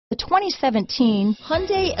2017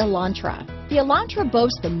 Hyundai Elantra. The Elantra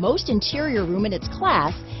boasts the most interior room in its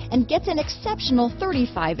class and gets an exceptional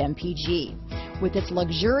 35 mpg. With its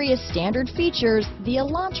luxurious standard features, the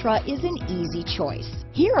Elantra is an easy choice.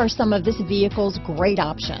 Here are some of this vehicle's great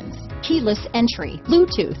options: keyless entry,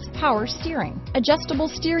 Bluetooth, power steering, adjustable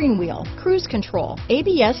steering wheel, cruise control,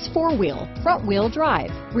 ABS 4-wheel, front wheel drive,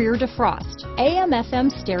 rear defrost, AM/FM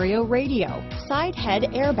stereo radio, side head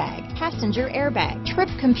airbag, passenger airbag, trip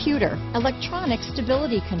computer, electronic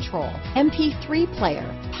stability control, MP3 player,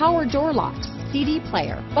 power door locks, CD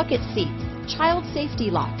player, bucket seats, child safety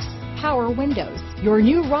locks, power windows. Your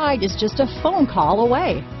new ride is just a phone call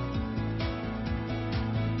away.